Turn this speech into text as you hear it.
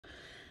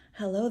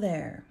Hello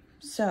there.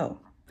 So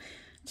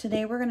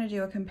today we're going to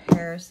do a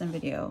comparison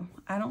video.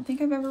 I don't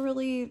think I've ever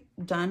really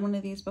done one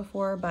of these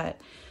before,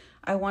 but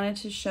I wanted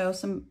to show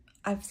some.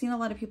 I've seen a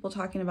lot of people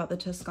talking about the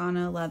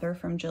Toscana leather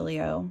from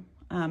Gillio.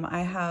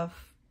 I have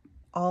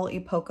all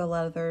Epoca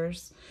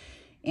leathers,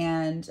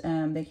 and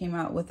they came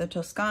out with the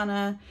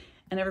Toscana,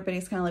 and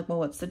everybody's kind of like, well,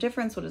 what's the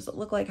difference? What does it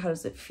look like? How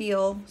does it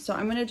feel? So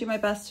I'm going to do my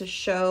best to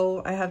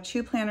show. I have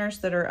two planners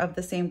that are of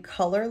the same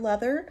color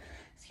leather,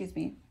 excuse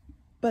me,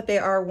 but they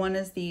are, one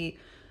is the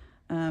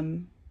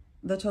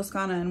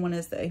Toscana and one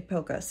is the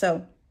Epoca.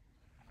 So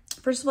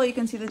first of all, you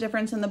can see the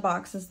difference in the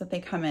boxes that they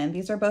come in.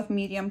 These are both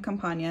medium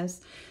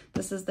Compagnas.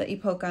 This is the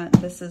Epoca,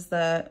 this is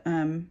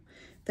the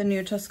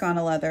new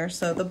Toscana leather.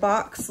 So the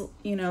box,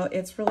 you know,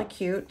 it's really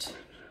cute.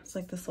 It's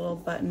like this little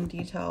button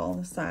detail on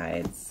the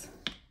sides.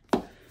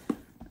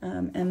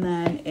 And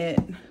then it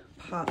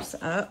pops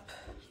up,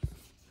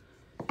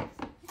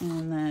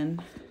 and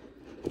then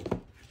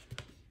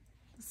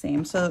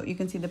same. So you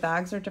can see the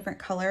bags are different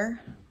color.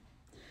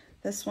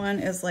 This one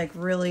is like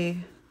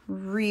really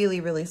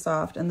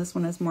soft, and this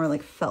one is more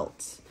like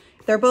felt.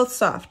 They're both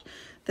soft.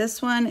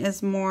 This one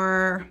is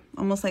more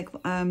almost like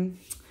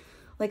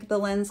the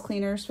lens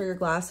cleaners for your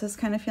glasses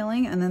kind of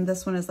feeling, and then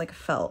this one is like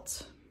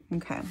felt.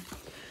 Okay,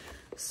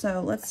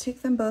 so let's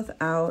take them both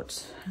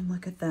out and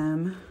look at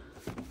them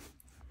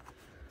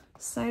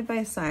side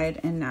by side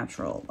in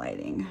natural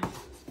lighting.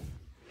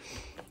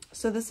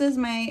 So this is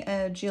my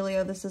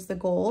Gillio. This is the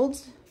gold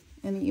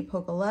in the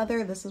Epoca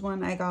leather. This is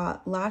one I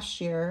got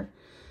last year.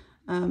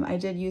 I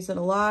did use it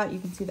a lot. You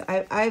can see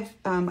that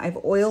I've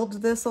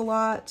oiled this a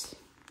lot.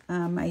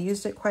 I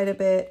used it quite a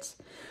bit.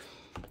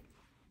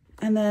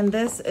 And then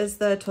this is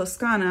the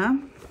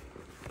Toscana,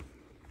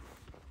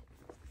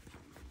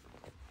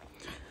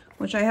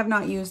 which I have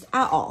not used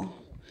at all.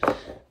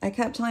 I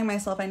kept telling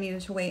myself I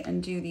needed to wait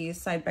and do these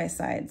side by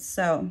side.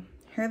 So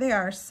here they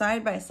are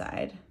side by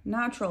side,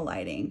 natural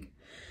lighting.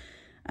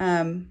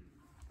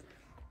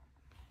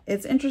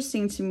 It's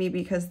interesting to me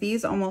because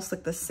these almost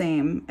look the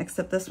same,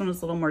 except this one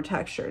is a little more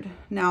textured.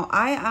 Now,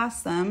 I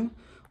asked them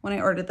when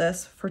I ordered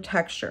this for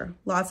texture,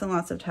 lots and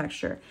lots of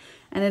texture,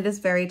 and it is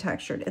very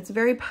textured. It's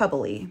very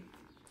pebbly.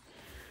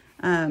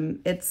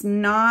 It's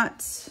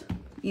not,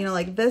 you know,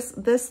 like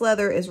this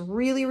leather is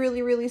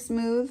really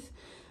smooth.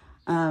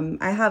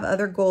 I have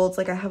other golds,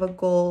 like I have a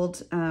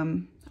gold,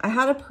 I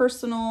had a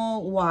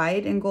personal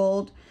wide in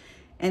gold,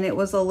 and it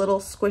was a little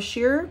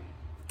squishier.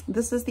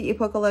 This is the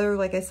Epoca leather.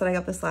 Like I said, I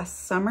got this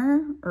last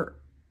summer, or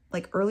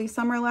like early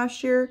summer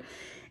last year.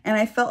 And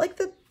I felt like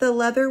the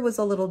leather was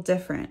a little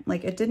different.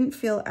 Like it didn't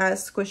feel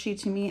as squishy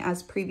to me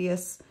as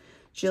previous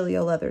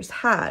Gillio leathers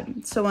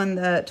had. So when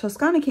the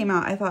Toscana came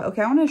out, I thought,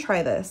 okay, I want to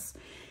try this.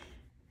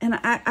 And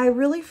I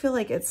really feel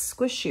like it's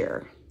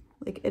squishier.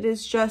 Like it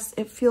is just,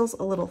 it feels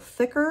a little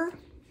thicker.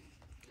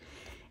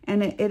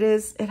 And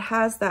it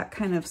has that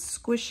kind of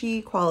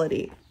squishy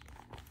quality.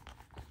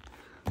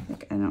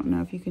 Like, I don't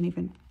know if you can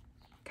even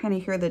kind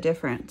of hear the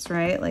difference,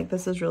 right? Like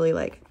this is really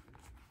like,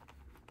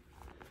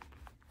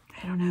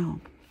 I don't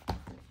know.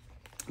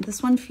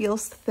 This one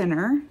feels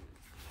thinner.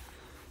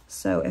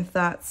 So if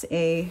that's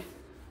a,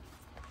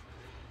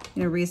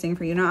 you know, reason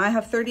for you. Now I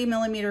have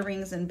 30mm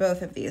rings in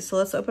both of these. So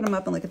let's open them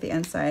up and look at the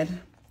inside.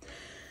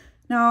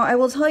 Now I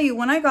will tell you,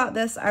 when I got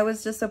this, I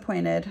was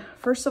disappointed.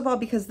 First of all,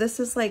 because this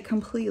is like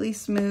completely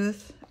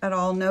smooth at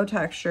all, no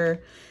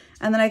texture.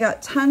 And then I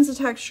got tons of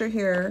texture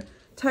here,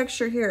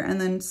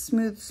 and then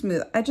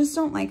smooth. I just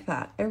don't like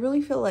that. I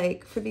really feel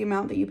like for the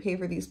amount that you pay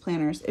for these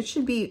planners, it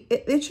should be,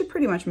 it should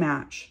pretty much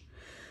match.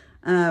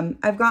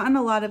 I've gotten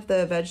a lot of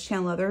the veg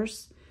tan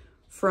leathers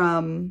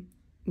from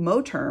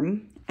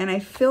Moterm, and I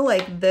feel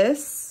like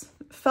this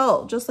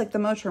felt just like the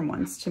Moterm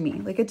ones to me.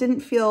 Like it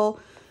didn't feel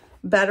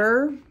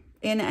better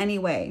in any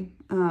way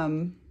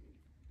than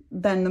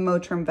the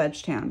Moterm veg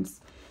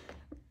tans,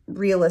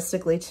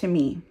 realistically to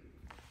me.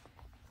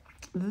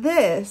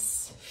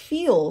 This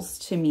feels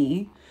to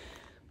me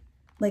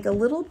like a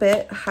little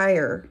bit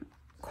higher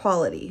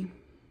quality.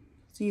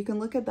 So you can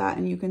look at that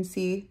and you can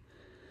see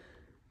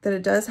that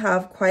it does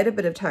have quite a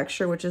bit of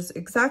texture, which is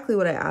exactly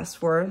what I asked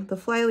for. The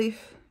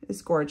flyleaf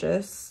is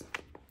gorgeous.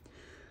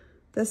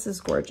 This is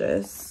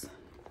gorgeous.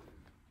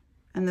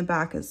 And the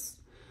back is,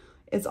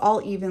 it's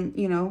all even,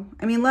 you know.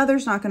 I mean,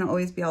 leather's not going to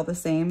always be all the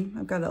same.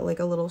 I've got like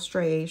a little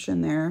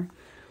striation there.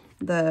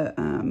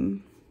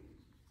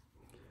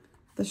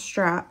 The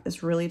strap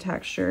is really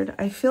textured.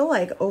 I feel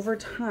like over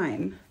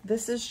time,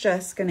 this is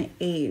just going to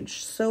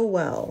age so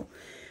well.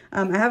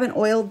 I haven't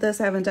oiled this.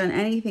 I haven't done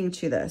anything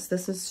to this.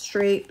 This is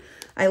straight.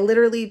 I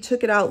literally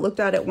took it out, looked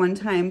at it one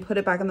time, put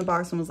it back in the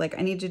box, and was like,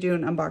 I need to do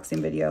an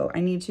unboxing video. I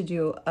need to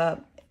do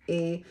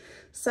a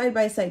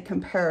side-by-side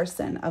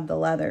comparison of the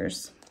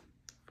leathers.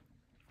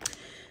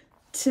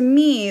 To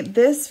me,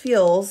 this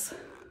feels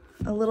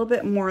a little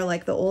bit more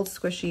like the old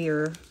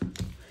squishier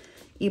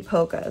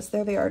Epocas.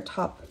 There they are,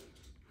 top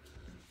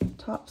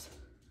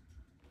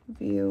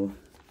view,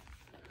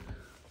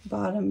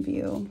 bottom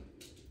view.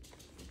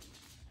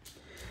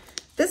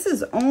 This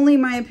is only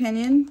my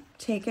opinion.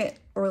 Take it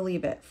or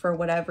leave it for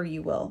whatever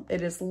you will.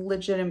 It is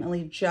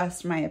legitimately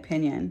just my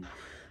opinion.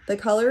 The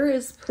color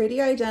is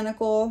pretty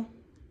identical.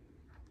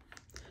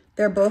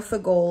 They're both the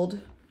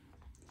gold.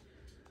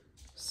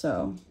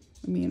 So,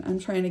 I mean, I'm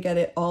trying to get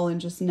it all in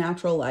just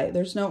natural light.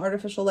 There's no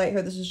artificial light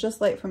here. This is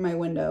just light from my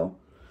window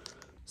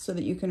so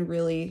that you can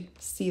really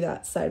see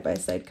that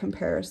side-by-side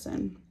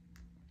comparison.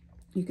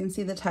 You can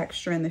see the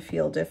texture and the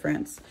feel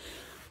difference.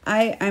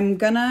 I'm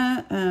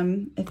gonna,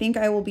 I think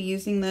I will be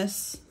using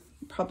this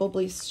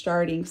probably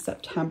starting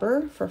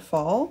September for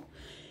fall.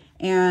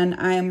 And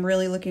I'm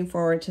really looking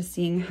forward to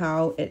seeing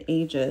how it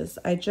ages.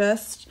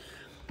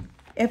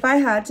 If I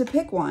had to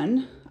pick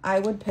one, I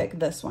would pick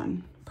this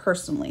one,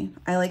 personally.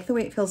 I like the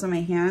way it feels in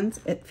my hands.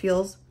 It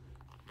feels,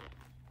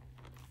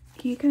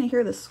 can you kind of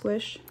hear the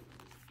squish?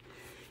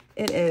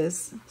 It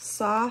is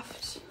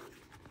soft,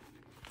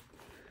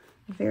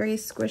 very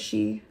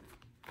squishy.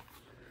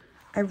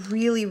 I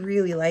really,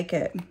 really like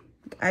it.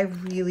 I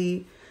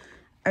really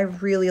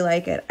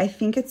like it. I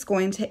think it's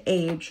going to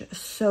age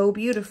so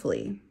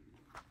beautifully.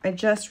 I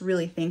just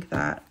really think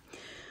that.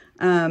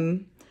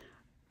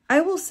 I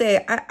will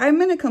say, I'm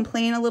going to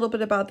complain a little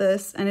bit about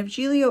this, and if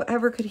Gillio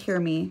ever could hear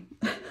me,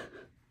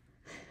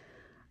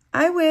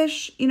 I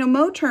wish, you know,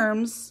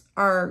 Moterms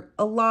are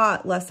a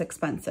lot less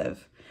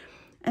expensive,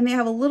 and they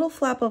have a little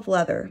flap of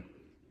leather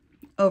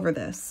over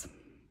this.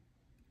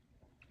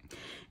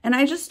 And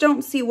I just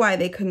don't see why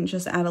they couldn't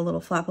just add a little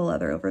flap of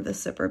leather over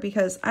this zipper,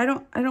 because I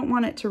don't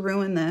want it to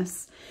ruin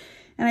this.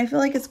 And I feel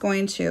like it's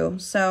going to.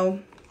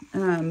 So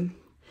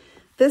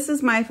this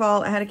is my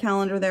fault. I had a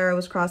calendar there. I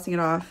was crossing it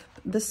off.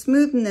 The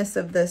smoothness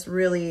of this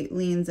really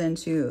leans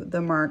into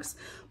the marks.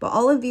 But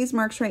all of these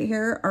marks right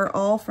here are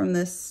all from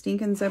this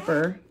stinking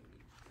zipper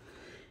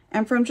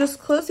and from just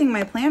closing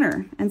my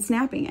planner and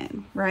snapping it,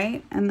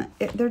 right? And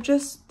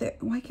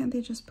why can't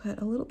they just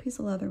put a little piece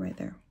of leather right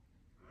there?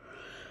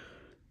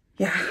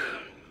 Yeah,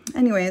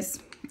 anyways,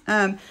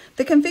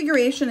 the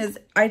configuration is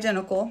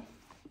identical.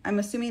 I'm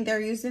assuming they're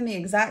using the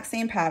exact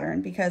same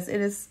pattern because it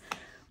is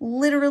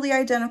literally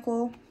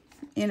identical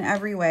in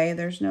every way.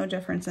 There's no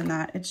difference in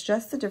that. It's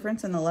just the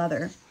difference in the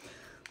leather.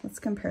 Let's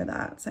compare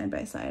that side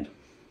by side.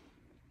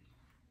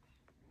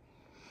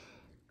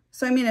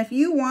 So, I mean, if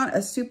you want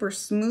a super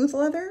smooth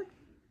leather,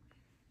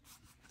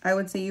 I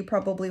would say you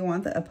probably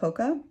want the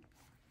Epoca.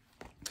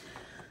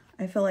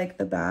 I feel like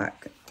the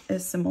back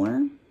is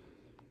similar.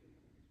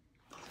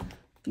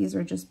 These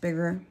are just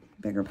bigger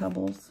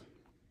pebbles.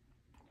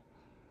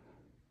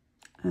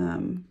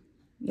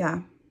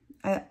 Yeah,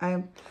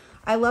 I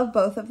love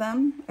both of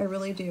them. I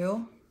really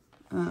do.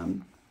 There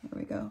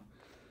we go.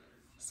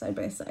 Side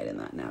by side in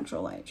that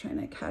natural light, trying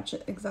to catch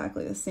it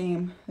exactly the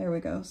same. There we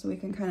go. So we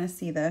can kind of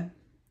see the,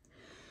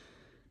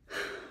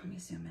 let me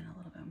zoom in a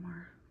little bit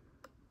more.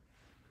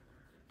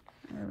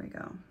 There we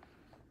go.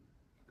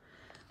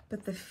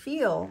 But the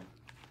feel,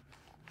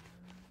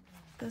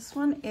 this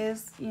one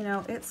is, you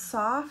know, it's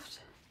soft.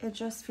 It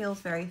just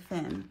feels very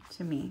thin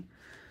to me.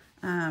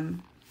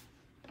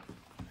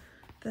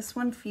 This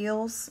one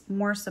feels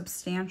more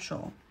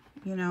substantial,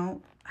 you know,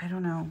 I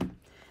don't know.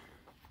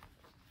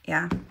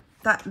 Yeah,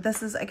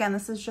 this is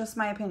just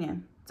my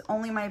opinion. It's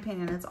only my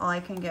opinion. It's all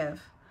I can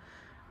give.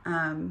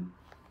 I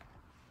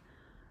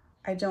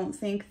don't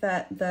think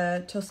that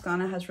the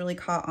Toscana has really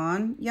caught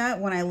on yet.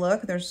 When I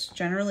look, there's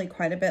generally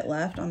quite a bit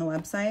left on the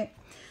website.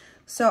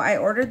 So I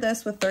ordered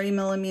this with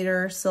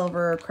 30mm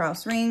silver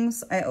Krause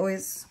rings. I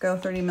always go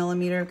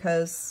 30mm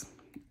because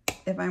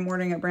if I'm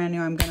ordering it brand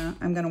new, I'm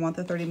gonna want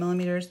the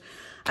 30mm.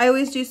 I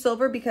always do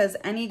silver because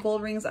any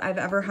gold rings I've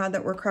ever had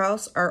that were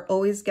Krause are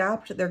always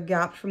gapped. They're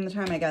gapped from the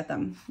time I get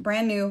them.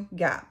 Brand new,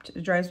 gapped.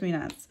 It drives me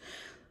nuts.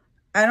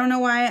 I don't know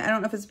why. I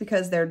don't know if it's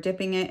because they're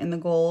dipping it in the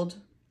gold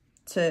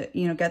to,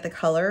 you know, get the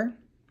color.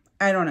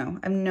 I don't know.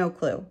 I have no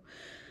clue.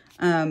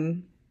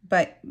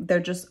 But they're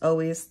just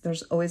always,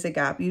 there's always a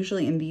gap,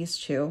 usually in these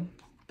two.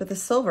 But the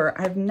silver,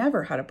 I've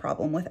never had a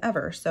problem with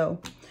ever. So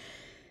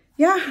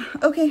yeah,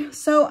 okay.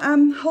 So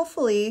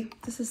hopefully,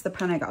 this is the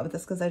pen I got with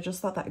this because I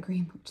just thought that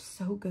green looked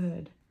so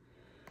good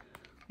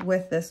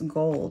with this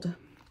gold.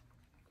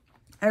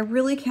 I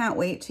really can't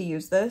wait to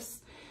use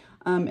this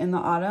in the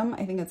autumn.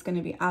 I think it's going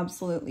to be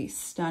absolutely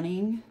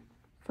stunning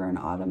for an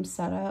autumn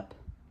setup.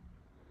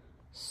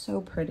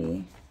 So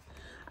pretty.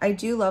 I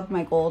do love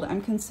my gold.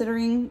 I'm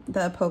considering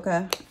the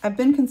Epoca. I've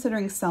been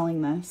considering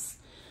selling this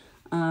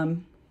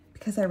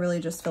because I really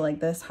just feel like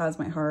this has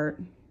my heart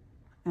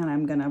and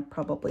I'm gonna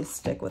probably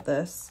stick with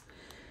this.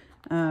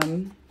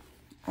 I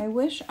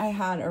wish I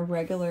had a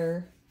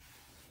regular,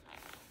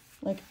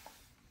 like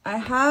I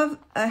have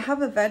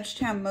a veg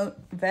tan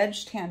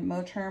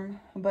Moterm,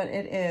 but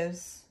it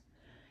is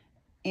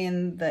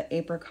in the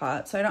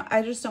apricot. So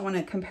I just don't want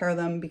to compare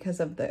them because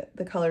of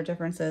the color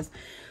differences.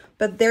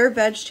 But their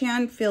veg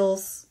tan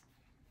feels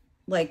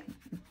like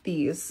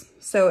these.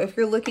 So if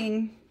you're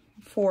looking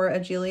for a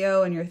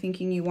Gillio and you're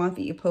thinking you want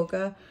the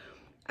Epoca,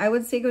 I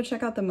would say go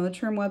check out the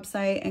Moterm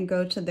website and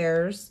go to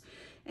theirs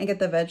and get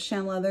the veg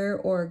tan leather,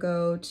 or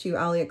go to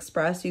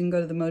AliExpress. You can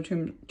go to the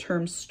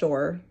Moterm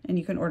store and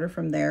you can order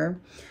from there. I have a veg tan Moterm, but it is in the apricot. So I just don't want to compare them because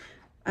of the color differences. But their veg tan feels like these. So if you're looking for a Gillio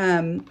and you're thinking you want the Epoca, I would say go check out the Moterm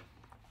website and go to theirs and get the veg tan leather, or go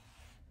to AliExpress. You can go to the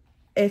Moterm store and you can order from there.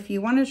 if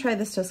you want to try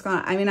this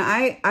Toscana, I mean,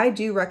 I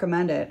do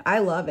recommend it. I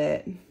love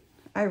it.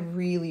 I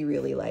really,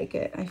 really like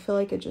it. I feel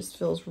like it just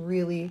feels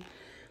really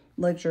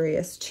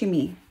luxurious to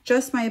me.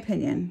 Just my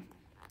opinion.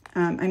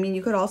 I mean,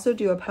 you could also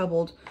do a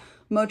pebbled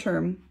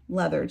Moterm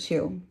leather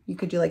too. You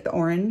could do like the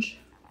orange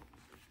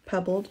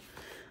pebbled.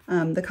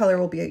 The color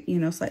will be, you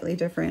know, slightly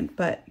different,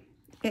 but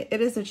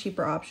it is a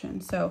cheaper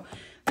option. So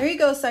there you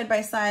go, side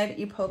by side,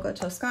 Epoca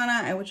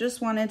Toscana. I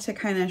just wanted to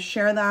kind of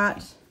share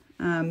that.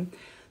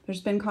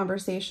 There's been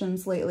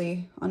conversations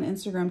lately on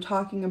Instagram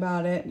talking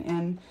about it,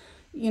 and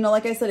you know,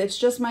 like I said, it's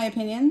just my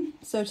opinion,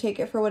 so take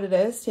it for what it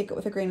is. Take it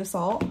with a grain of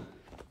salt.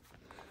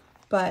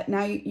 But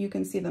now you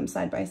can see them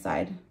side by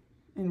side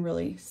and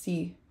really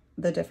see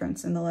the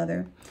difference in the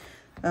leather.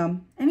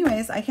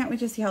 Anyways, I can't wait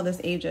to see how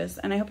this ages,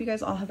 and I hope you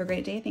guys all have a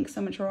great day. Thanks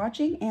so much for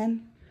watching,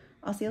 and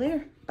I'll see you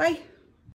later. Bye.